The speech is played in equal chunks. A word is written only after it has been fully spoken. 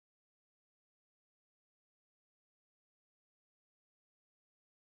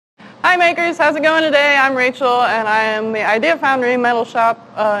Hi makers, how's it going today? I'm Rachel and I am the Idea Foundry Metal Shop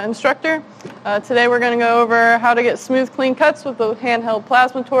instructor. Today we're going to go over how to get smooth, clean cuts with the handheld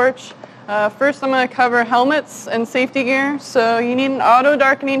plasma torch. First I'm going to cover helmets and safety gear. So you need an auto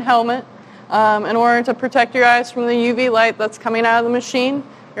darkening helmet in order to protect your eyes from the UV light that's coming out of the machine.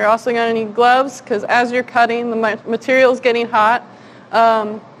 You're also going to need gloves because as you're cutting, the material is getting hot.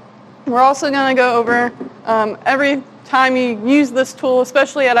 We're also going to go over every time you use this tool,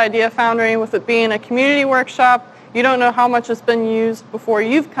 especially at Idea Foundry, with it being a community workshop, you don't know how much it's been used before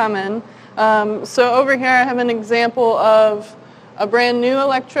you've come in. So over here I have an example of a brand new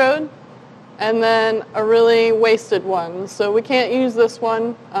electrode and then a really wasted one. So we can't use this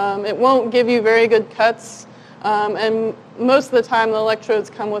one. It won't give you very good cuts. And most of the time the electrodes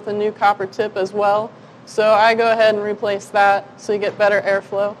come with a new copper tip as well. So I go ahead and replace that so you get better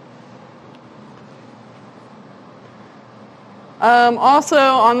airflow. Also,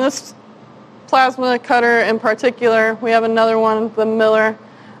 on this plasma cutter in particular, we have another one, the Miller,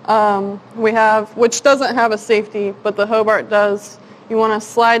 which doesn't have a safety, but the Hobart does. You want to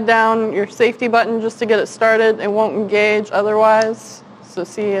slide down your safety button just to get it started. It won't engage otherwise. So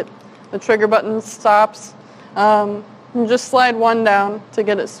see it, the trigger button stops. And just slide one down to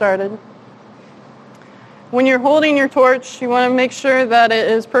get it started. When you're holding your torch, you want to make sure that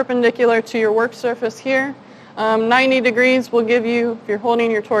it is perpendicular to your work surface here. 90 degrees will give you, if you're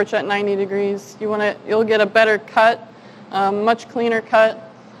holding your torch at 90 degrees, you'll get a better cut, much cleaner cut.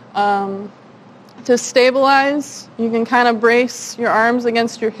 To stabilize, you can kind of brace your arms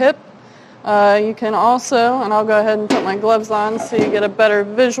against your hip. You can also, and I'll go ahead and put my gloves on so you get a better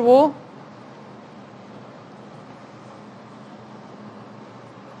visual.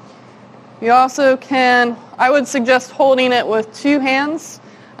 You also can, I would suggest holding it with two hands.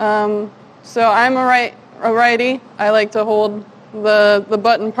 So I'm a righty. I like to hold the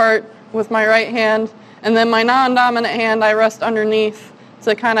button part with my right hand, and then my non-dominant hand I rest underneath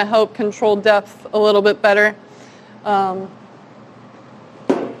to kind of help control depth a little bit better. So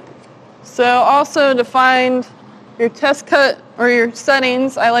also to find your test cut or your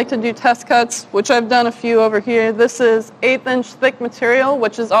settings, I like to do test cuts, which I've done a few over here. This is 1/8" thick material,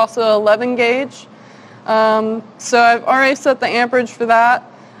 which is also 11 gauge. So I've already set the amperage for that.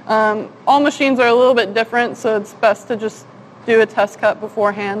 All machines are a little bit different, so it's best to just do a test cut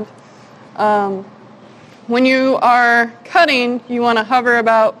beforehand. When you are cutting, you want to hover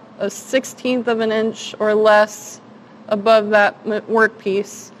about 1/16 of an inch or less above that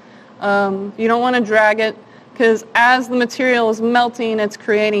workpiece. You don't want to drag it because as the material is melting, it's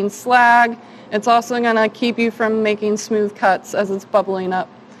creating slag. It's also going to keep you from making smooth cuts as it's bubbling up.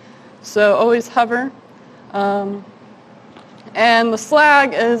 So always hover. And the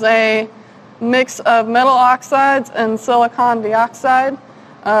slag is a mix of metal oxides and silicon dioxide.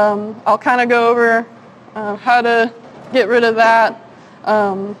 I'll kind of go over how to get rid of that.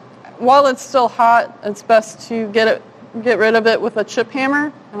 While it's still hot, it's best to get rid of it with a chip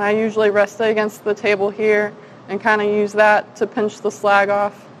hammer, and I usually rest it against the table here and kind of use that to pinch the slag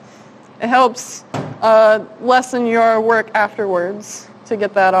off. It helps lessen your work afterwards to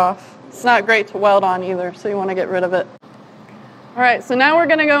get that off. It's not great to weld on either, so you want to get rid of it. All right, so now we're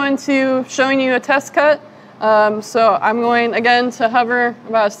going to go into showing you a test cut. So I'm going, again, to hover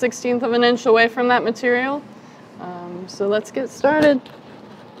about 1/16 of an inch away from that material. So let's get started.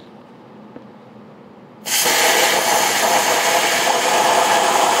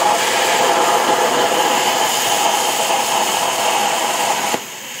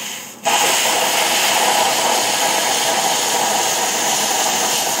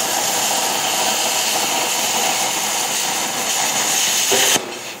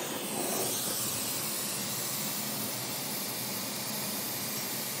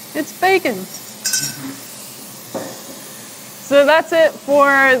 It's bacon. So that's it for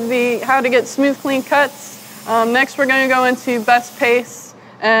the how to get smooth, clean cuts. Next, we're going to go into best pace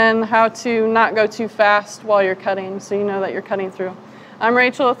and how to not go too fast while you're cutting so you know that you're cutting through. I'm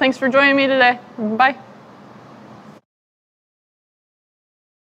Rachel. Thanks for joining me today. Bye.